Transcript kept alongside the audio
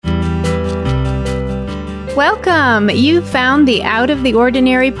Welcome! You found the Out of the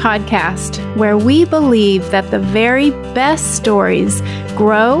Ordinary podcast, where we believe that the very best stories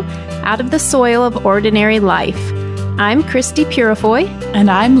grow out of the soil of ordinary life. I'm Christy Purifoy. And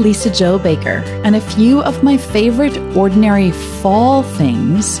I'm Lisa Jo Baker. And a few of my favorite ordinary fall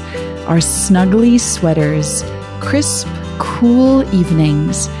things are snuggly sweaters, crisp, cool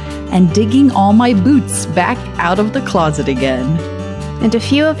evenings, and digging all my boots back out of the closet again. And a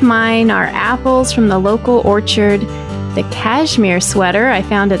few of mine are apples from the local orchard, the cashmere sweater I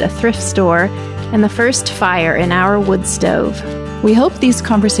found at a thrift store, and the first fire in our wood stove. We hope these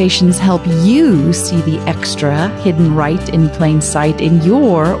conversations help you see the extra hidden right in plain sight in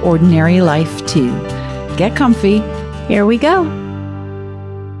your ordinary life too. Get comfy. Here we go.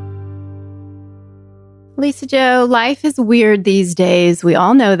 Lisa Jo, life is weird these days. We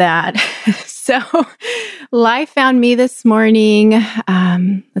all know that. So life found me this morning.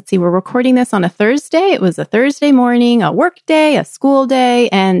 Let's see, we're recording this on a Thursday. It was a Thursday morning, a work day, a school day.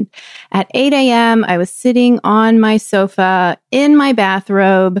 And at 8 a.m., I was sitting on my sofa in my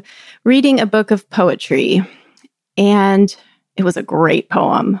bathrobe, reading a book of poetry. And it was a great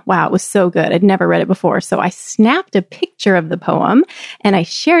poem. Wow, it was so good. I'd never read it before. So I snapped a picture of the poem and I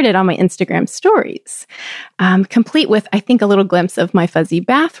shared it on my Instagram stories, complete with, I think, a little glimpse of my fuzzy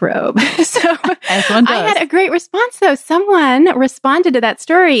bathrobe. So I had a great response, though. Someone responded to that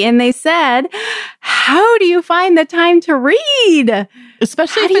story and they said, how do you find the time to read?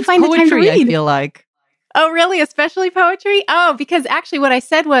 Especially if it's poetry, I feel like. Oh, really? Especially poetry? Oh, because actually what I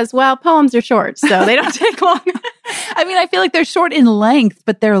said was, well, poems are short, so they don't take long. I mean, I feel like they're short in length,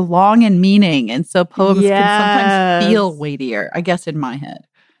 but they're long in meaning. And so poems can sometimes feel weightier, I guess, in my head.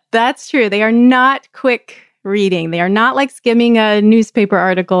 That's true. They are not quick reading. They are not like skimming a newspaper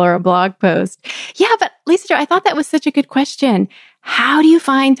article or a blog post. Yeah, but Lisa Jo, I thought that was such a good question. How do you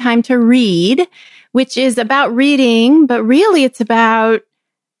find time to read? Which is about reading, but really it's about,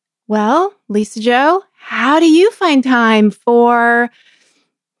 well, Lisa Jo, how do you find time for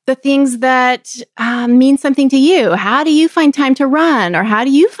the things that mean something to you? How do you find time to run? Or how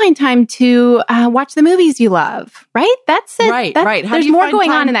do you find time to watch the movies you love? Right? That's it. Right. There's more going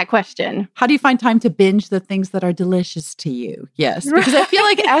on in that question. How do you find time to binge the things that are delicious to you? Yes. Because I feel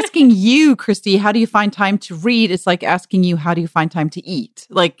like asking you, Christy, how do you find time to read? It's like asking you, how do you find time to eat?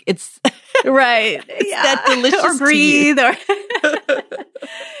 Like it's... Right. It's that delicious or breathe.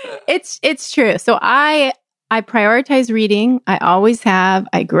 It's true. So I prioritize reading. I always have.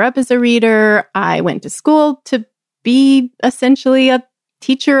 I grew up as a reader. I went to school to be essentially a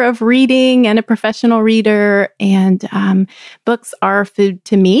teacher of reading and a professional reader. And books are food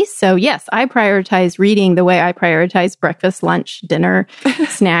to me. So yes, I prioritize reading the way I prioritize breakfast, lunch, dinner,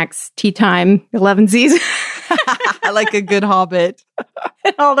 snacks, tea time, 11sies. I like a good hobbit.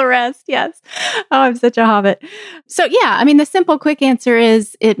 And all the rest, yes. Oh, I'm such a hobbit. So yeah, I mean, the simple, quick answer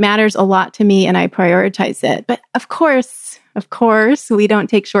is it matters a lot to me and I prioritize it. But of course, we don't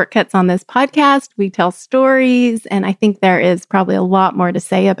take shortcuts on this podcast. We tell stories, and I think there is probably a lot more to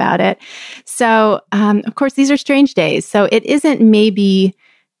say about it. So, of course, these are strange days. So it isn't maybe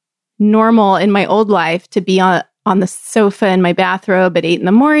normal in my old life to be on the sofa in my bathrobe at 8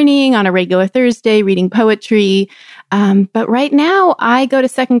 a.m. on a regular Thursday reading poetry. But right now I go to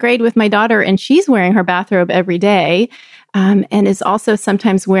second grade with my daughter and she's wearing her bathrobe every day. And is also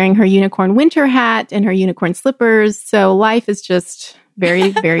sometimes wearing her unicorn winter hat and her unicorn slippers. So life is just very,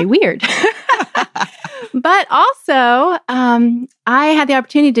 very weird. But also, I had the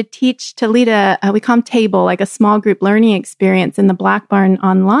opportunity to teach, to lead we call them table, like a small group learning experience in the Black Barn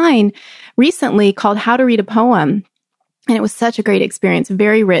online recently called How to Read a Poem. And it was such a great experience,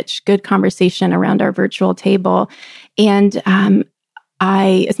 very rich, good conversation around our virtual table. And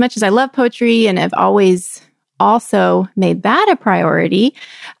as much as I love poetry and have always also made that a priority,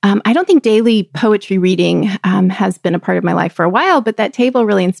 I don't think daily poetry reading has been a part of my life for a while, but that table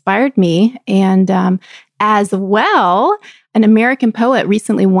really inspired me. And as well, an American poet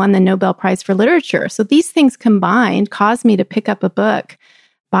recently won the Nobel Prize for Literature. So these things combined caused me to pick up a book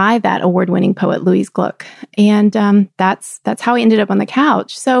by that award-winning poet, Louise Gluck. And that's how I ended up on the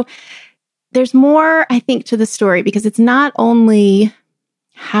couch. So there's more, I think, to the story, because it's not only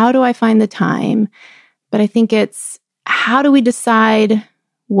how do I find the time, but I think it's how do we decide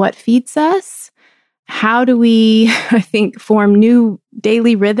what feeds us? How do we, I think, form new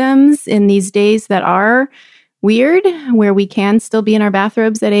daily rhythms in these days that are weird, where we can still be in our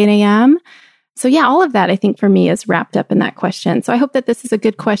bathrobes at 8 a.m.? So yeah, all of that, I think, for me is wrapped up in that question. So I hope that this is a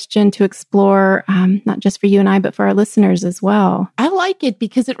good question to explore, not just for you and I, but for our listeners as well. I like it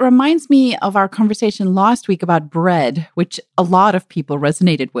because it reminds me of our conversation last week about bread, which a lot of people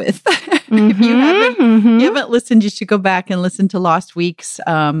resonated with. If you haven't listened, you should go back and listen to last week's.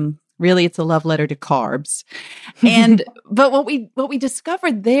 Really, it's a love letter to carbs. But what we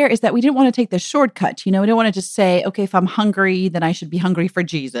discovered there is that we didn't want to take the shortcut. We don't want to just say, okay, if I'm hungry, then I should be hungry for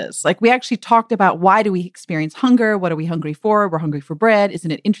Jesus. Like, we actually talked about, why do we experience hunger? What are we hungry for? We're hungry for bread.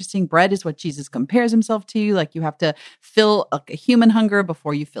 Isn't it interesting? Bread is what Jesus compares himself to. Like, you have to fill a human hunger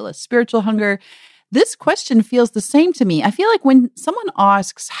before you fill a spiritual hunger. This question feels the same to me. I feel like when someone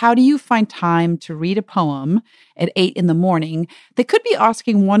asks, how do you find time to read a poem at 8 a.m, they could be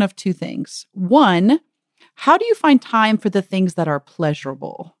asking one of two things. One, how do you find time for the things that are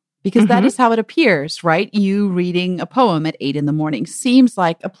pleasurable? Because that is how it appears, right? You reading a poem at 8 a.m. seems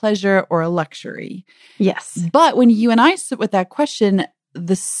like a pleasure or a luxury. Yes. But when you and I sit with that question,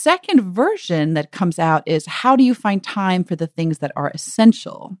 the second version that comes out is, how do you find time for the things that are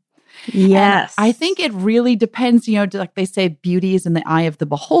essential? Yes. And I think it really depends, like they say, beauty is in the eye of the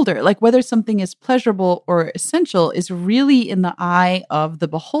beholder. Like, whether something is pleasurable or essential is really in the eye of the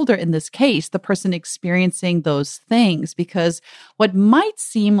beholder in this case, the person experiencing those things. Because what might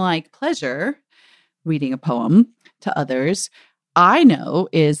seem like pleasure, reading a poem, to others, I know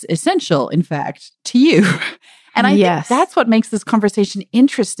is essential, in fact, to you. And I think that's what makes this conversation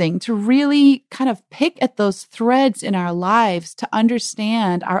interesting, to really kind of pick at those threads in our lives to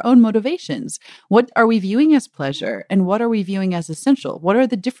understand our own motivations. What are we viewing as pleasure and what are we viewing as essential? What are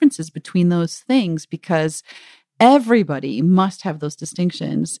the differences between those things? Because everybody must have those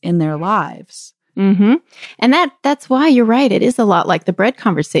distinctions in their lives. Mm-hmm. And that's why you're right. It is a lot like the bread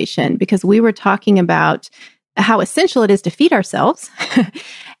conversation, because we were talking about how essential it is to feed ourselves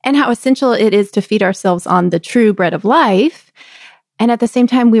and how essential it is to feed ourselves on the true bread of life. And at the same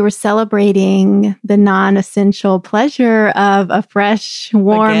time, we were celebrating the non-essential pleasure of a fresh,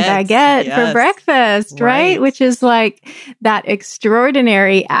 warm baguette for breakfast, right? Which is like that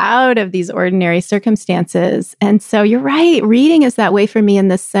extraordinary out of these ordinary circumstances. And so you're right. Reading is that way for me in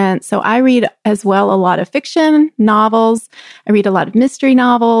this sense. So I read as well a lot of fiction, novels. I read a lot of mystery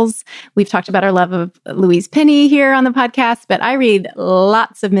novels. We've talked about our love of Louise Penny here on the podcast, but I read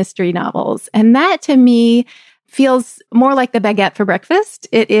lots of mystery novels. And that to me feels more like the baguette for breakfast.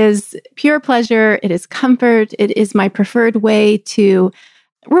 It is pure pleasure. It is comfort. It is my preferred way to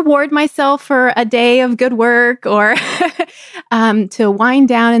reward myself for a day of good work, or to wind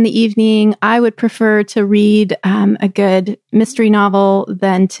down in the evening. I would prefer to read a good mystery novel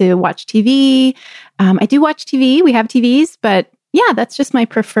than to watch TV. I do watch TV. We have TVs, but yeah, that's just my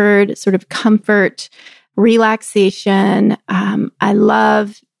preferred sort of comfort, relaxation. I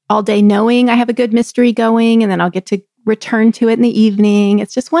love all day knowing I have a good mystery going, and then I'll get to return to it in the evening.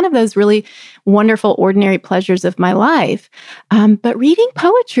 It's just one of those really wonderful, ordinary pleasures of my life. But reading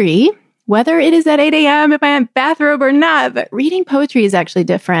poetry, whether it is at 8 a.m. if I'm in bathrobe or not, but reading poetry is actually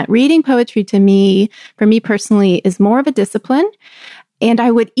different. Reading poetry to me, for me personally, is more of a discipline. And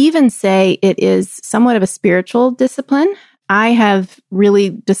I would even say it is somewhat of a spiritual discipline. I have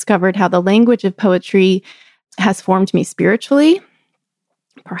really discovered how the language of poetry has formed me spiritually.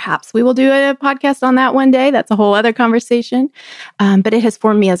 Perhaps we will do a podcast on that one day. That's a whole other conversation. But it has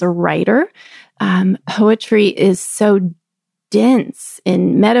formed me as a writer. Poetry is so dense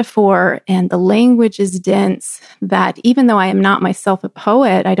in metaphor, and the language is dense that even though I am not myself a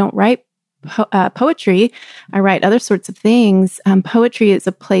poet, I don't write poetry. I write other sorts of things. Poetry is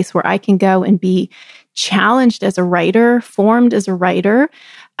a place where I can go and be challenged as a writer, formed as a writer,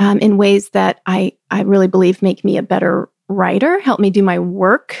 in ways that I really believe make me a better writer, help me do my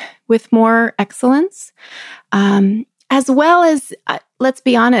work with more excellence. As well as, let's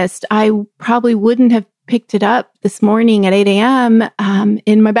be honest, I probably wouldn't have picked it up this morning at 8 a.m.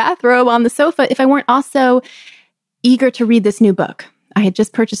 In my bathrobe on the sofa if I weren't also eager to read this new book. I had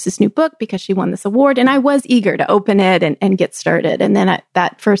just purchased this new book because she won this award, and I was eager to open it and get started. And then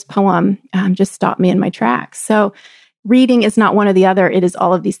that first poem just stopped me in my tracks. So reading is not one or the other. It is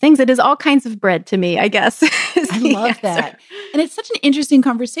all of these things. It is all kinds of bread to me, I guess. I love that. And it's such an interesting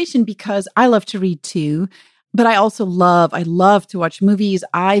conversation because I love to read too, but I also love to watch movies.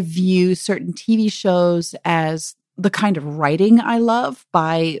 I view certain TV shows as the kind of writing I love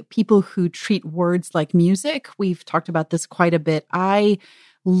by people who treat words like music. We've talked about this quite a bit. I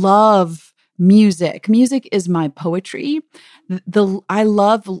love music. Music is my poetry. I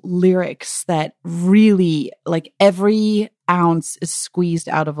love lyrics that really, like, every ounce is squeezed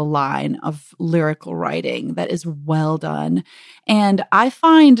out of a line of lyrical writing that is well done. And I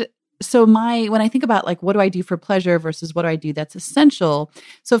find So when I think about like, what do I do for pleasure versus what do I do that's essential?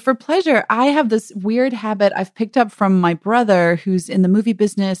 So for pleasure, I have this weird habit I've picked up from my brother who's in the movie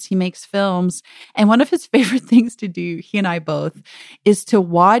business. He makes films. And one of his favorite things to do, he and I both, is to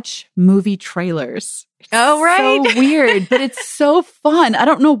watch movie trailers. Oh, right. So weird, but it's so fun. I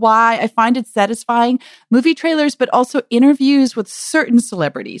don't know why. I find it satisfying. Movie trailers, but also interviews with certain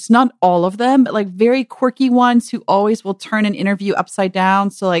celebrities. Not all of them, but like very quirky ones who always will turn an interview upside down.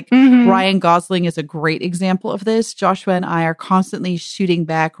 So like Ryan Gosling is a great example of this. Joshua and I are constantly shooting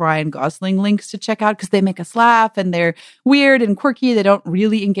back Ryan Gosling links to check out because they make us laugh and they're weird and quirky. They don't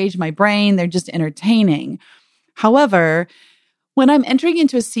really engage my brain. They're just entertaining. However, when I'm entering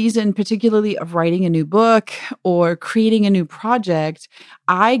into a season, particularly of writing a new book or creating a new project,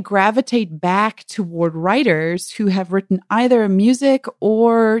 I gravitate back toward writers who have written either music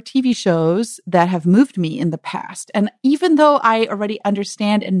or TV shows that have moved me in the past. And even though I already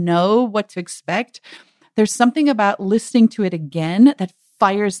understand and know what to expect, there's something about listening to it again that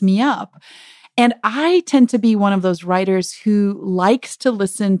fires me up. And I tend to be one of those writers who likes to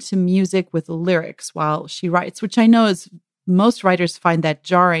listen to music with lyrics while she writes, which I know is most writers find that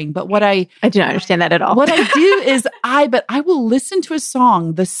jarring, but I do not understand that at all. What I do is I will listen to a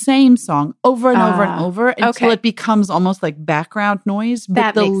song, the same song, over and over and over until it becomes almost like background noise.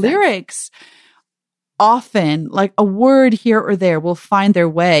 But the lyrics often, like a word here or there, will find their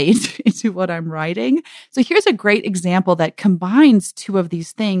way into what I'm writing. So here's a great example that combines two of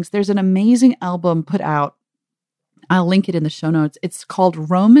these things. There's an amazing album put out. I'll link it in the show notes. It's called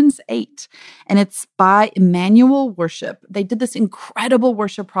Romans 8, and it's by Emmanuel Worship. They did this incredible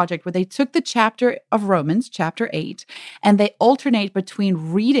worship project where they took the chapter of Romans, chapter 8, and they alternate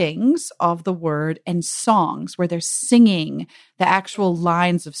between readings of the word and songs where they're singing the actual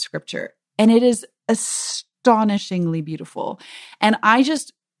lines of scripture. And it is astonishingly beautiful. And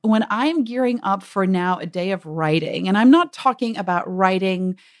when I'm gearing up for now a day of writing, and I'm not talking about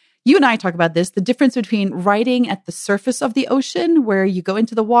writing. You and I talk about this, the difference between writing at the surface of the ocean, where you go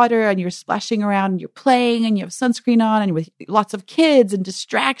into the water and you're splashing around and you're playing and you have sunscreen on and you're with lots of kids and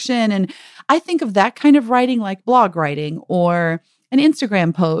distraction. And I think of that kind of writing like blog writing or an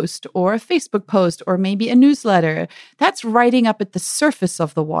Instagram post or a Facebook post or maybe a newsletter. That's writing up at the surface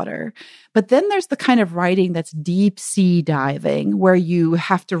of the water. But then there's the kind of writing that's deep sea diving, where you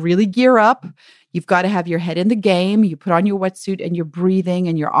have to really gear up. You've got to have your head in the game. You put on your wetsuit and you're breathing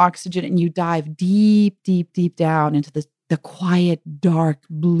and your oxygen, and you dive deep, deep, deep down into the quiet, dark,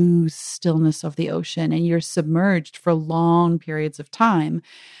 blue stillness of the ocean, and you're submerged for long periods of time.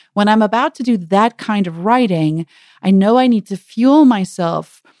 When I'm about to do that kind of writing, I know I need to fuel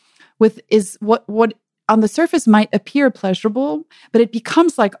myself with what on the surface might appear pleasurable, but it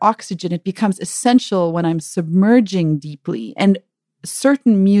becomes like oxygen. It becomes essential when I'm submerging deeply. And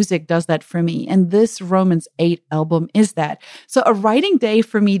certain music does that for me. And this Romans 8 album is that. So a writing day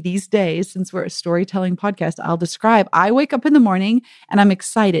for me these days, since we're a storytelling podcast, I'll describe. I wake up in the morning and I'm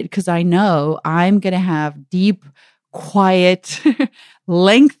excited because I know I'm going to have deep, quiet,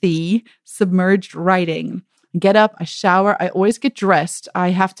 lengthy, submerged writing. I get up, I shower, I always get dressed. I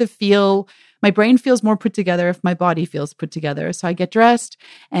have to feel, my brain feels more put together if my body feels put together. So I get dressed,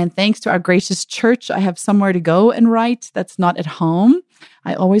 and thanks to our gracious church, I have somewhere to go and write that's not at home.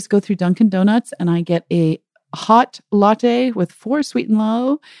 I always go through Dunkin' Donuts and I get a hot latte with 4 sweet and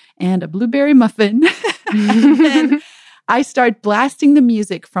low and a blueberry muffin. And then I start blasting the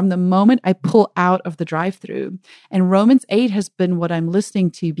music from the moment I pull out of the drive-thru. And Romans 8 has been what I'm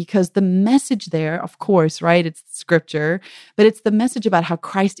listening to because the message there, of course, right? It's scripture, but it's the message about how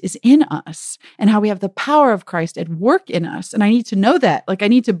Christ is in us and how we have the power of Christ at work in us. And I need to know that. Like, I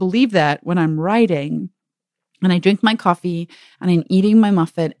need to believe that when I'm writing. And I drink my coffee and I'm eating my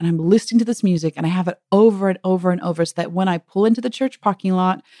muffin and I'm listening to this music, and I have it over and over and over so that when I pull into the church parking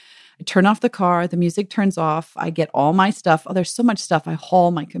lot, I turn off the car, the music turns off, I get all my stuff. Oh, there's so much stuff. I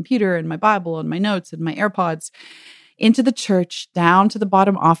haul my computer and my Bible and my notes and my AirPods into the church, down to the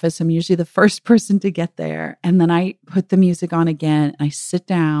bottom office. I'm usually the first person to get there. And then I put the music on again and I sit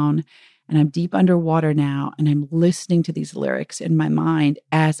down, and I'm deep underwater now, and I'm listening to these lyrics in my mind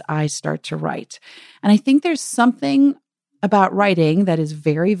as I start to write. And I think there's something about writing that is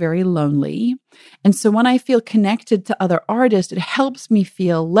very, very lonely. And so when I feel connected to other artists, it helps me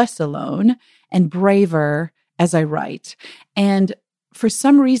feel less alone and braver as I write. And for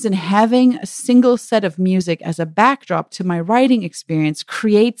some reason, having a single set of music as a backdrop to my writing experience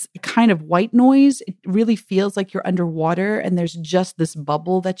creates a kind of white noise. It really feels like you're underwater and there's just this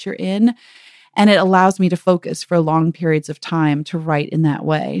bubble that you're in. And it allows me to focus for long periods of time to write in that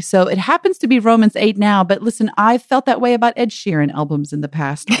way. So it happens to be Romans 8 now, but listen, I've felt that way about Ed Sheeran albums in the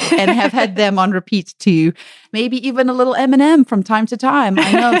past and have had them on repeat too. Maybe even a little Eminem from time to time.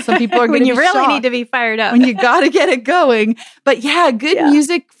 I know some people are going to be when you really shocked need to be fired up. when you got to get it going. But yeah, good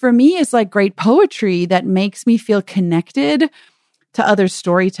music for me is like great poetry that makes me feel connected to other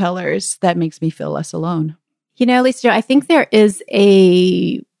storytellers, that makes me feel less alone. You know, Lisa Jo, I think there is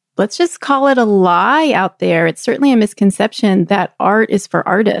let's just call it a lie out there. It's certainly a misconception that art is for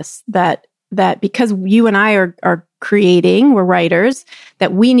artists, that because you and I are creating, we're writers,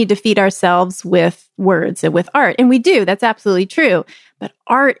 that we need to feed ourselves with words and with art. And we do. That's absolutely true. But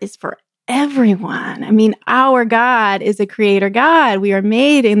art is for everyone. I mean, our God is a creator God. We are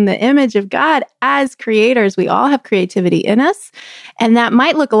made in the image of God as creators. We all have creativity in us. And that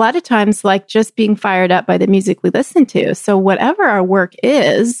might look a lot of times like just being fired up by the music we listen to. So whatever our work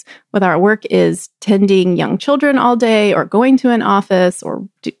is, whether our work is tending young children all day or going to an office or,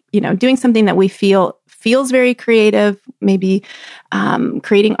 doing something that we feels very creative, maybe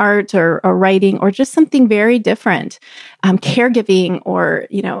creating art or writing or just something very different, caregiving or,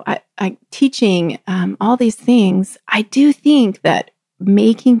 teaching, all these things. I do think that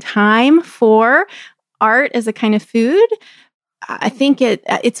making time for art as a kind of food, I think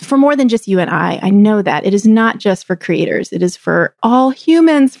it's for more than just you and I. I know that. It is not just for creators. It is for all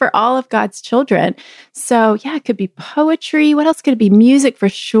humans, for all of God's children. So yeah, it could be poetry. What else could it be? Music for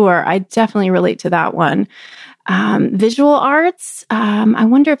sure. I definitely relate to that one. Visual arts. I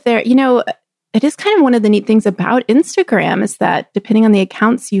wonder if it is kind of one of the neat things about Instagram is that depending on the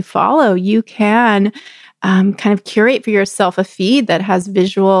accounts you follow, you can kind of curate for yourself a feed that has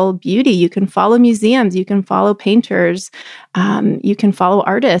visual beauty. You can follow museums, you can follow painters, you can follow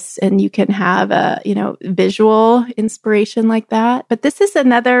artists, and you can have a, visual inspiration like that. But this is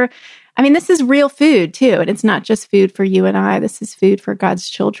this is real food too. And it's not just food for you and I. This is food for God's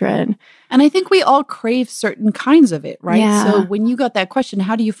children. And I think we all crave certain kinds of it, right? Yeah. So when you got that question,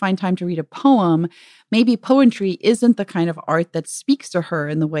 how do you find time to read a poem? Maybe poetry isn't the kind of art that speaks to her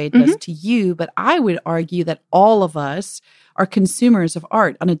in the way it does to you, but I would argue that all of us are consumers of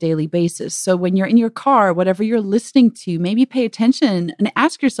art on a daily basis. So when you're in your car, whatever you're listening to, maybe pay attention and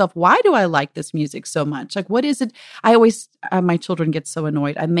ask yourself, why do I like this music so much? Like, what is it? I always, my children get so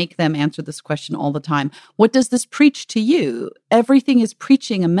annoyed. I make them answer this question all the time. What does this preach to you? Everything is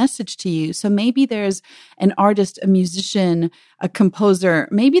preaching a message to you. So maybe there's an artist, a musician, a composer.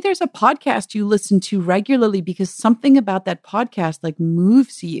 Maybe there's a podcast you listen to regularly because something about that podcast like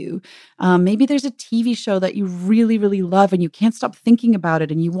moves you. Maybe there's a TV show that you really, really love and you can't stop thinking about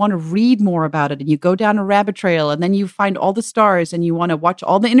it and you want to read more about it and you go down a rabbit trail and then you find all the stars and you want to watch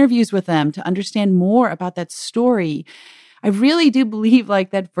all the interviews with them to understand more about that story. I really do believe like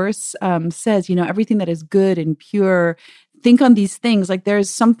that verse says, everything that is good and pure, think on these things. Like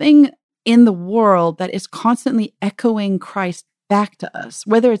there's something in the world that is constantly echoing Christ back to us,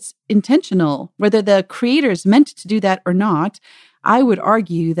 whether it's intentional, whether the creators meant to do that or not. I would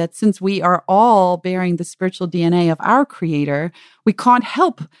argue that since we are all bearing the spiritual DNA of our creator, we can't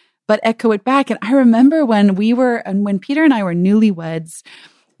help but echo it back. And I remember when Peter and I were newlyweds,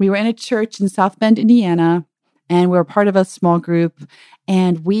 we were in a church in South Bend, Indiana, and we were part of a small group.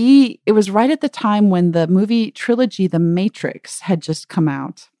 And it was right at the time when the movie trilogy, The Matrix, had just come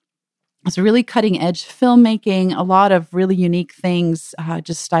out. It's really cutting edge filmmaking, a lot of really unique things,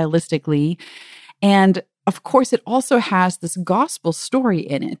 just stylistically. And of course, it also has this gospel story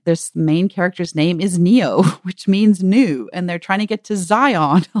in it. This main character's name is Neo, which means new. And they're trying to get to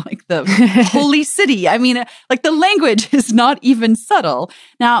Zion, like the holy city. I mean, like the language is not even subtle.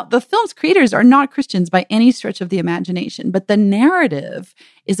 Now, the film's creators are not Christians by any stretch of the imagination, but the narrative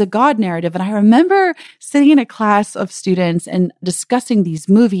is a God narrative. And I remember sitting in a class of students and discussing these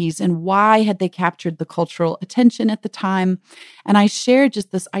movies and why had they captured the cultural attention at the time. And I shared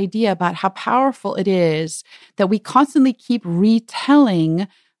just this idea about how powerful it is that we constantly keep retelling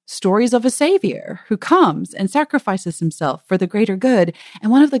stories of a savior who comes and sacrifices himself for the greater good. And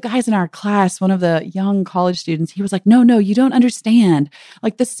one of the guys in our class, one of the young college students, he was like, no, you don't understand.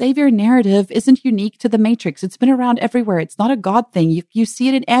 Like the savior narrative isn't unique to the Matrix. It's been around everywhere. It's not a God thing. You see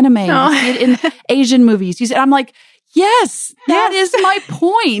it in anime, you see it in Asian movies. I'm like, yes, that is my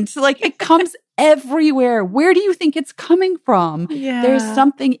point. Like it comes everywhere. Where do you think it's coming from? Yeah. There's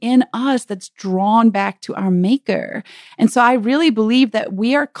something in us that's drawn back to our maker. And so I really believe that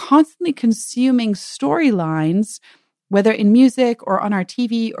we are constantly consuming storylines, whether in music or on our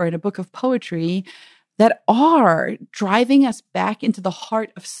TV or in a book of poetry, that are driving us back into the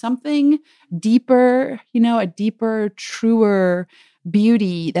heart of something deeper, a deeper, truer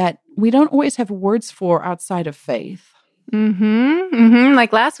beauty that we don't always have words for outside of faith.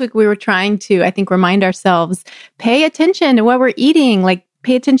 Like last week, we were trying to, I think, remind ourselves, pay attention to what we're eating, like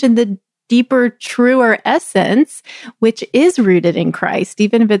pay attention to the deeper, truer essence, which is rooted in Christ,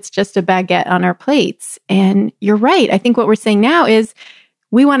 even if it's just a baguette on our plates. And you're right. I think what we're saying now is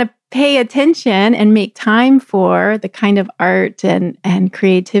we want to pay attention and make time for the kind of art and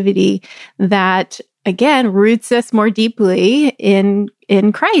creativity that, again, roots us more deeply in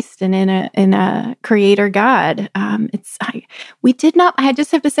Christ and in a creator God. I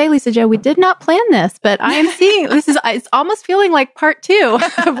just have to say, Lisa Jo, we did not plan this, but I am seeing, it's almost feeling like part 2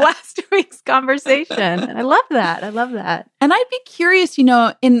 of last week's conversation. And I love that. And I'd be curious,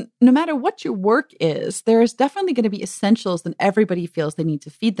 no matter what your work is, there's definitely going to be essentials that everybody feels they need to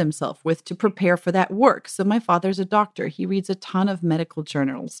feed themselves with to prepare for that work. So my father's a doctor. He reads a ton of medical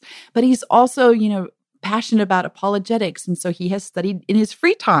journals, but he's also, passionate about apologetics. And so he has studied in his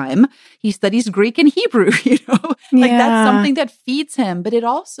free time, he studies Greek and Hebrew, that's something that feeds him. But it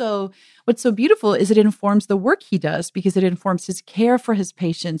also, what's so beautiful is it informs the work he does because it informs his care for his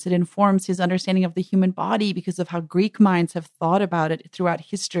patients. It informs his understanding of the human body because of how Greek minds have thought about it throughout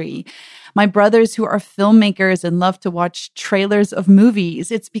history. My brothers who are filmmakers and love to watch trailers of movies,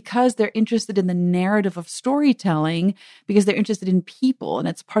 it's because they're interested in the narrative of storytelling, because they're interested in people, and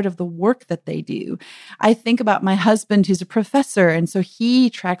it's part of the work that they do. I think about my husband who's a professor, and so he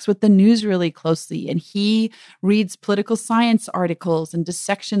tracks with the news really closely, and he reads political science articles and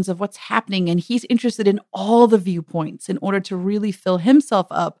dissections of what's happening, and he's interested in all the viewpoints in order to really fill himself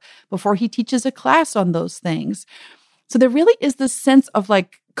up before he teaches a class on those things. So there really is this sense of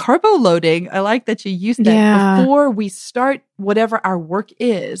like carbo loading. I like that you used that before we start whatever our work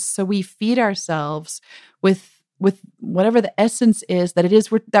is. So we feed ourselves with whatever the essence is that it is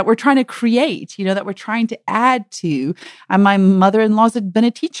that we're trying to create, that we're trying to add to. And my mother-in-law's been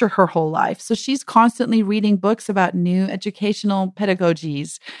a teacher her whole life. So she's constantly reading books about new educational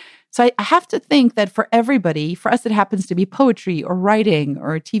pedagogies. So I have to think that for everybody, for us, it happens to be poetry or writing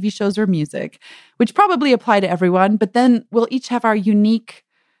or TV shows or music, which probably apply to everyone, but then we'll each have our unique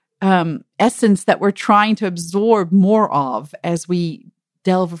essence that we're trying to absorb more of as we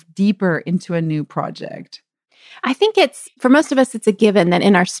delve deeper into a new project. I think for most of us, it's a given that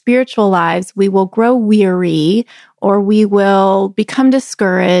in our spiritual lives, we will grow weary or we will become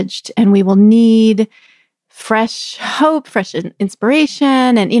discouraged and we will need fresh hope, fresh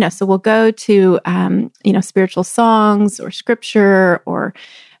inspiration. And, so we'll go to, spiritual songs or scripture or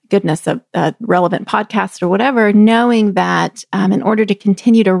goodness, a relevant podcast or whatever, knowing that in order to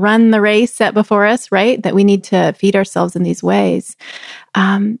continue to run the race set before us, right, that we need to feed ourselves in these ways.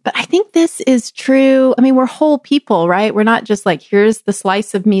 But I think this is true. I mean, we're whole people, right? We're not just like, here's the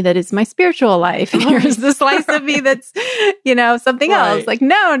slice of me that is my spiritual life. And here's the slice of me that's, something else. Like,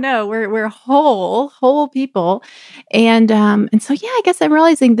 no, we're whole people. And so, I guess I'm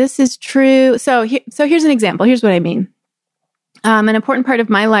realizing this is true. So here's an example. Here's what I mean. An important part of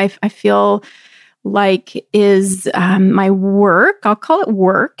my life, I feel like, is my work. I'll call it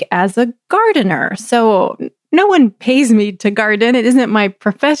work as a gardener. So no one pays me to garden. It isn't my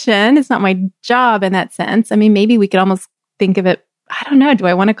profession. It's not my job in that sense. I mean, maybe we could almost think of it, I don't know. Do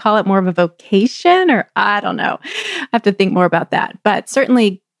I want to call it more of a vocation or I don't know. I have to think more about that. But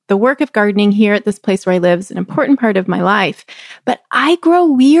certainly the work of gardening here at this place where I live is an important part of my life. But I grow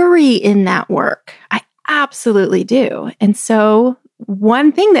weary in that work. I absolutely do. And so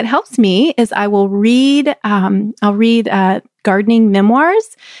one thing that helps me is I will read, gardening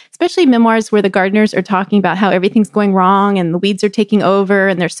memoirs, especially memoirs where the gardeners are talking about how everything's going wrong and the weeds are taking over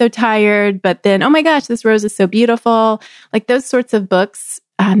and they're so tired, but then, oh my gosh, this rose is so beautiful. Like those sorts of books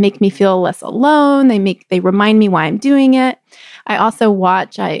make me feel less alone. They remind me why I'm doing it. I also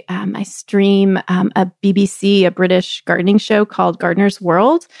watch, I stream a BBC, a British gardening show called Gardener's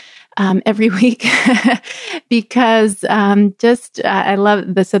World. Every week because I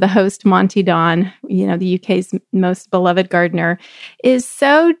love the host Monty Don, the UK's most beloved gardener, is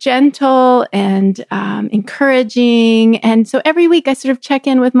so gentle and encouraging. And so every week I sort of check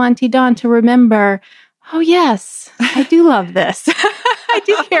in with Monty Don to remember, oh yes, I do love this. I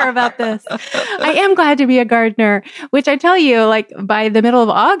do care about this. I am glad to be a gardener, which I tell you, like by the middle of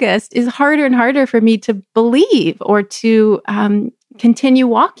August is harder and harder for me to believe or to continue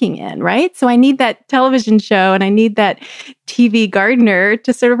walking in, right? So I need that television show and I need that TV gardener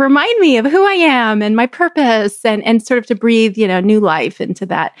to sort of remind me of who I am and my purpose and sort of to breathe, new life into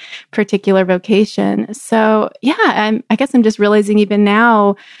that particular vocation. So I guess I'm just realizing even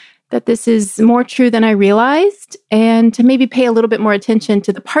now, that this is more true than I realized, and to maybe pay a little bit more attention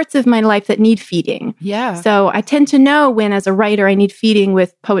to the parts of my life that need feeding. Yeah. So I tend to know when, as a writer, I need feeding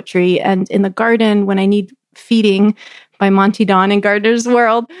with poetry, and in the garden, when I need feeding by Monty Don in Gardener's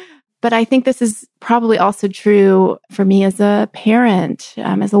World. But I think this is probably also true for me as a parent,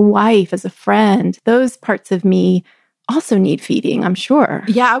 as a wife, as a friend. Those parts of me also need feeding, I'm sure.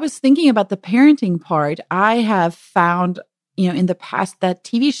 Yeah, I was thinking about the parenting part. I have found, in the past, that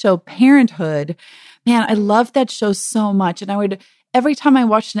TV show Parenthood, man, I loved that show so much. And every time I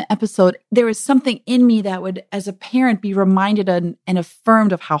watched an episode, there was something in me that would, as a parent, be reminded and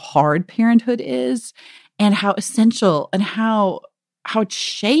affirmed of how hard parenthood is and how essential and how it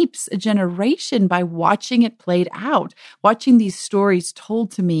shapes a generation by watching it played out. Watching these stories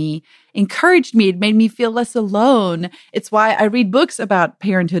told to me encouraged me. It made me feel less alone. It's why I read books about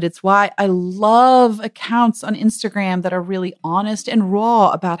parenthood. It's why I love accounts on Instagram that are really honest and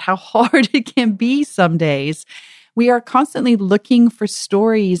raw about how hard it can be some days. We are constantly looking for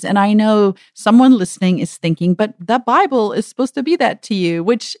stories. And I know someone listening is thinking, but the Bible is supposed to be that to you,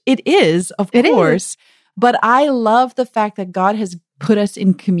 which it is, of course. But I love the fact that God has put us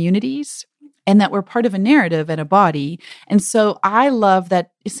in communities and that we're part of a narrative and a body. And so I love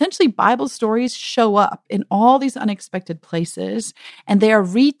that essentially Bible stories show up in all these unexpected places, and they are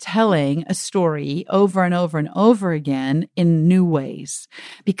retelling a story over and over and over again in new ways.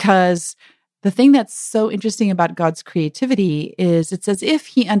 Because the thing that's so interesting about God's creativity is it's as if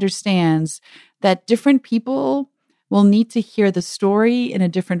he understands that different people will need to hear the story in a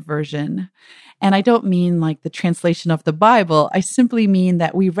different version. And I don't mean like the translation of the Bible. I simply mean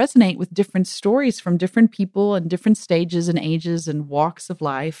that we resonate with different stories from different people and different stages and ages and walks of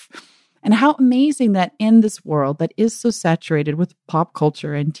life. And how amazing that in this world that is so saturated with pop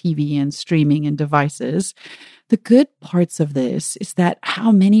culture and TV and streaming and devices, the good parts of this is that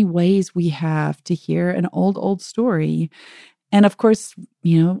how many ways we have to hear an old story. And of course,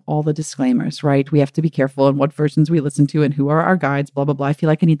 all the disclaimers, right? We have to be careful in what versions we listen to and who are our guides, blah, blah, blah. I feel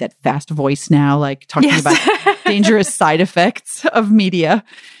like I need that fast voice now, like talking about dangerous side effects of media.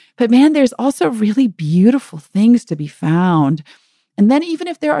 But man, there's also really beautiful things to be found. And then even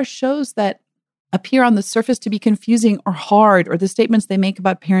if there are shows that appear on the surface to be confusing or hard, or the statements they make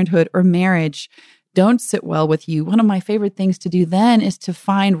about parenthood or marriage don't sit well with you, one of my favorite things to do then is to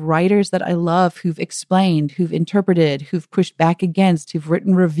find writers that I love who've explained, who've interpreted, who've pushed back against, who've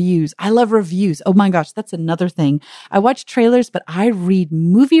written reviews. I love reviews. Oh my gosh, that's another thing. I watch trailers, but I read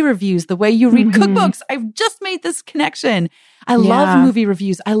movie reviews the way you read cookbooks. I've just made this connection. I love movie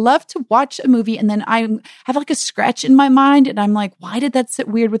reviews. I love to watch a movie and then I have like a scratch in my mind and I'm like, why did that sit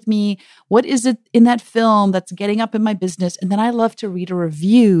weird with me? What is it in that film that's getting up in my business? And then I love to read a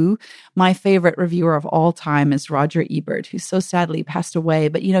review. My favorite reviewer of all time is Roger Ebert, who so sadly passed away.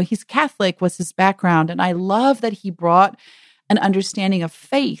 But, he's Catholic was his background. And I love that he brought an understanding of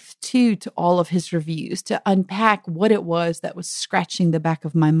faith to all of his reviews, to unpack what it was that was scratching the back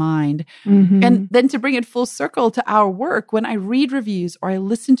of my mind. And then to bring it full circle to our work, when I read reviews or I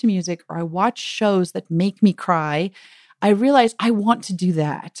listen to music or I watch shows that make me cry, I realize I want to do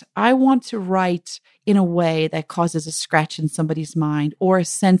that. I want to write in a way that causes a scratch in somebody's mind or a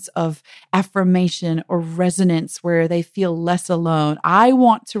sense of affirmation or resonance where they feel less alone. I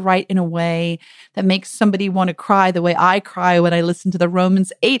want to write in a way that makes somebody want to cry the way I cry when I listen to the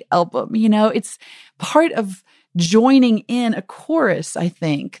Romans 8 album. It's part of joining in a chorus, I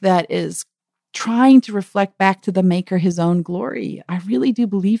think, that is trying to reflect back to the Maker his own glory. I really do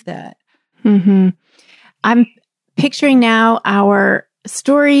believe that. I'm picturing now our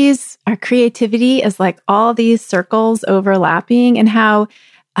stories, our creativity as like all these circles overlapping, and how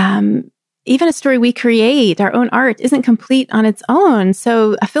even a story we create, our own art, isn't complete on its own.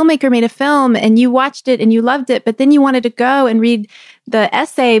 So a filmmaker made a film and you watched it and you loved it, but then you wanted to go and read the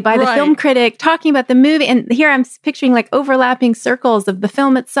essay by the film critic talking about the movie. And here I'm picturing like overlapping circles of the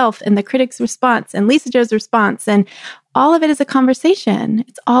film itself and the critic's response and Lisa Jo's response. And all of it is a conversation.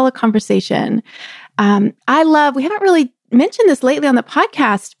 It's all a conversation. We haven't really mentioned this lately on the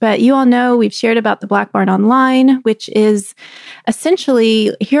podcast, but you all know we've shared about the Black Barn Online, which is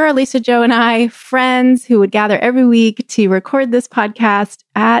essentially, here are Lisa Jo and I, friends who would gather every week to record this podcast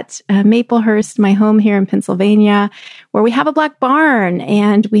at Maplehurst, my home here in Pennsylvania, where we have a Black Barn,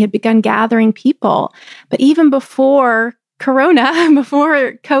 and we had begun gathering people. But even before Corona,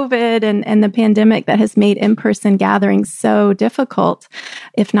 before COVID and the pandemic that has made in-person gatherings so difficult,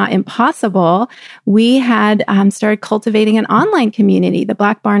 if not impossible, we had started cultivating an online community, the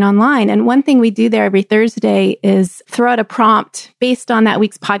Black Barn Online. And one thing we do there every Thursday is throw out a prompt based on that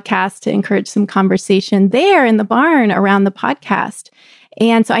week's podcast to encourage some conversation there in the barn around the podcast.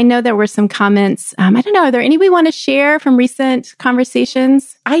 And so I know there were some comments. I don't know, are there any we want to share from recent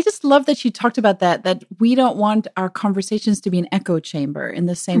conversations? I just love that you talked about that we don't want our conversations to be an echo chamber in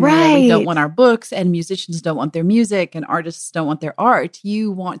the same way that we don't want our books, and musicians don't want their music, and artists don't want their art.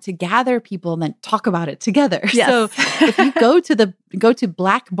 You want to gather people and then talk about it together. Yes. So if you go to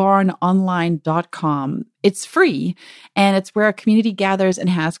blackbarnonline.com, it's free, and it's where a community gathers and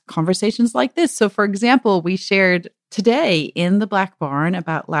has conversations like this. So for example, we shared today in the Black Barn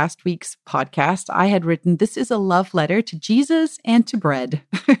about last week's podcast. I had written, "This is a love letter to Jesus and to bread."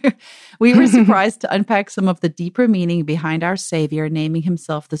 We were surprised to unpack some of the deeper meaning behind our Savior naming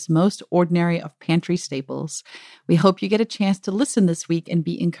himself this most ordinary of pantry staples. We hope you get a chance to listen this week and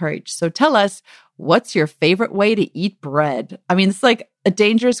be encouraged. So tell us, what's your favorite way to eat bread? I mean, it's like a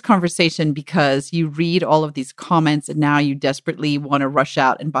dangerous conversation because you read all of these comments and now you desperately want to rush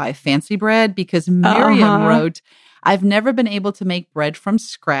out and buy fancy bread, because Miriam wrote, "I've never been able to make bread from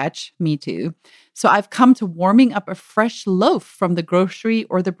scratch." Me too. "So I've come to warming up a fresh loaf from the grocery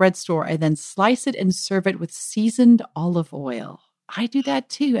or the bread store. I then slice it and serve it with seasoned olive oil." I do that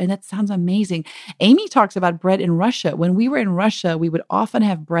too, and that sounds amazing. Amy talks about bread in Russia. When we were in Russia, we would often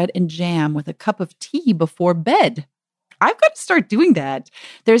have bread and jam with a cup of tea before bed. I've got to start doing that.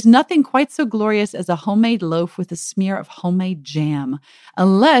 There's nothing quite so glorious as a homemade loaf with a smear of homemade jam,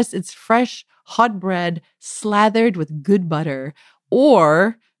 unless it's fresh, hot bread slathered with good butter,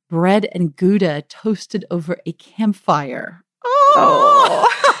 or bread and Gouda toasted over a campfire. Oh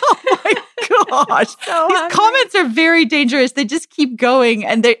my gosh. These comments are very dangerous. They just keep going.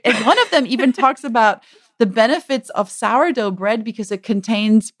 And one of them even talks about the benefits of sourdough bread because it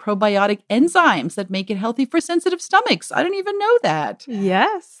contains probiotic enzymes that make it healthy for sensitive stomachs. I don't even know that.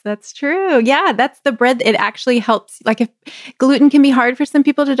 Yes, that's true. Yeah, that's the bread. It actually helps. Like, if gluten can be hard for some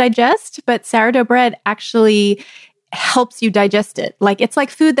people to digest, but sourdough bread actually helps you digest it. Like, it's like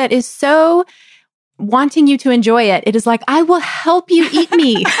food that is so wanting you to enjoy it. It is like, I will help you eat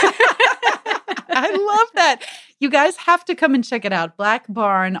me. I love that. You guys have to come and check it out,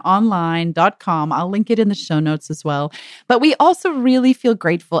 blackbarnonline.com. I'll link it in the show notes as well. But we also really feel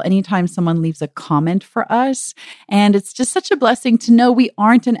grateful anytime someone leaves a comment for us. And it's just such a blessing to know we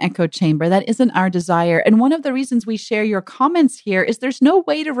aren't an echo chamber. That isn't our desire. And one of the reasons we share your comments here is there's no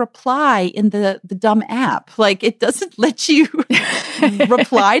way to reply in the dumb app. Like, it doesn't let you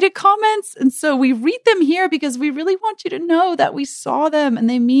reply to comments. And so we read them here because we really want you to know that we saw them and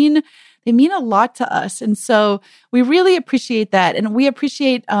they mean a lot to us. And so we really appreciate that. And we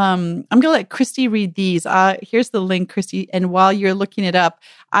appreciate, I'm going to let Christy read these. Here's the link, Christy. And while you're looking it up,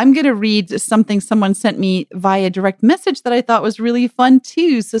 I'm going to read something someone sent me via direct message that I thought was really fun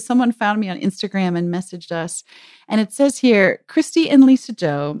too. So someone found me on Instagram and messaged us. And it says here, "Christy and Lisa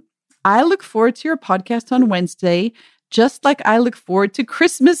Jo, I look forward to your podcast on Wednesday, just like I look forward to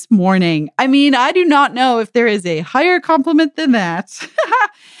Christmas morning." I mean, I do not know if there is a higher compliment than that.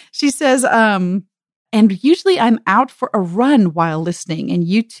 She says, "And usually I'm out for a run while listening, and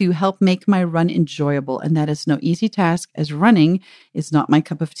you two help make my run enjoyable. And that is no easy task, as running is not my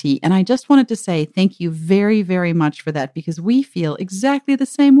cup of tea." And I just wanted to say thank you very, very much for that, because we feel exactly the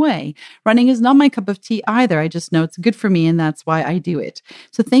same way. Running is not my cup of tea either. I just know it's good for me, and that's why I do it.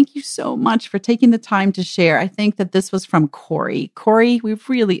 So thank you so much for taking the time to share. I think that this was from Corey. Corey, we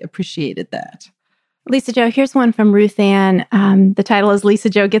really appreciated that. Lisa Jo, here's one from Ruth Ann. The title is Lisa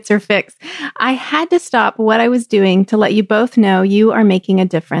Jo Gets Her Fix. "I had to stop what I was doing to let you both know you are making a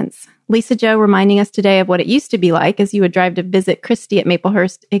difference. Lisa Jo, reminding us today of what it used to be like as you would drive to visit Christy at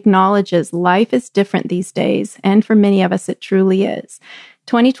Maplehurst, acknowledges life is different these days, and for many of us, it truly is.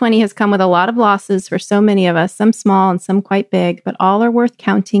 2020 has come with a lot of losses for so many of us, some small and some quite big, but all are worth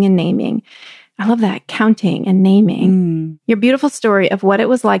counting and naming." I love that, counting and naming. Your beautiful story of what it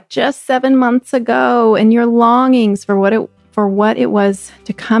was like just 7 months ago and your longings for what it was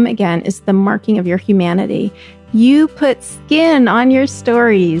to come again is the marking of your humanity. You put skin on your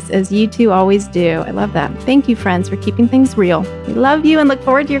stories, as you two always do. I love that. Thank you, friends, for keeping things real. We love you and look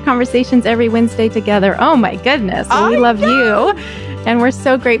forward to your conversations every Wednesday together. Oh my goodness. We love you. And we're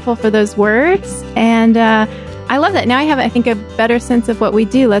so grateful for those words. And I love that. Now I have, I think, a better sense of what we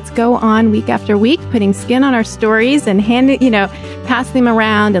do. Let's go on week after week, putting skin on our stories and passing them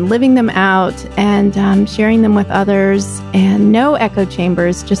around and living them out and sharing them with others. And no echo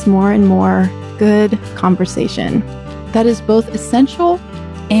chambers, just more and more good conversation. That is both essential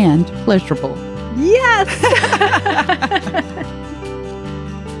and pleasurable. Yes!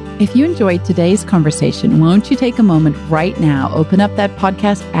 If you enjoyed today's conversation, won't you take a moment right now, open up that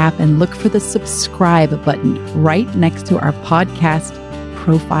podcast app and look for the subscribe button right next to our podcast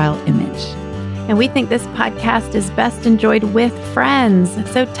profile image. And we think this podcast is best enjoyed with friends.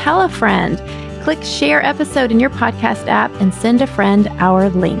 So tell a friend. Click share episode in your podcast app and send a friend our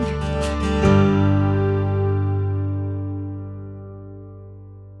link.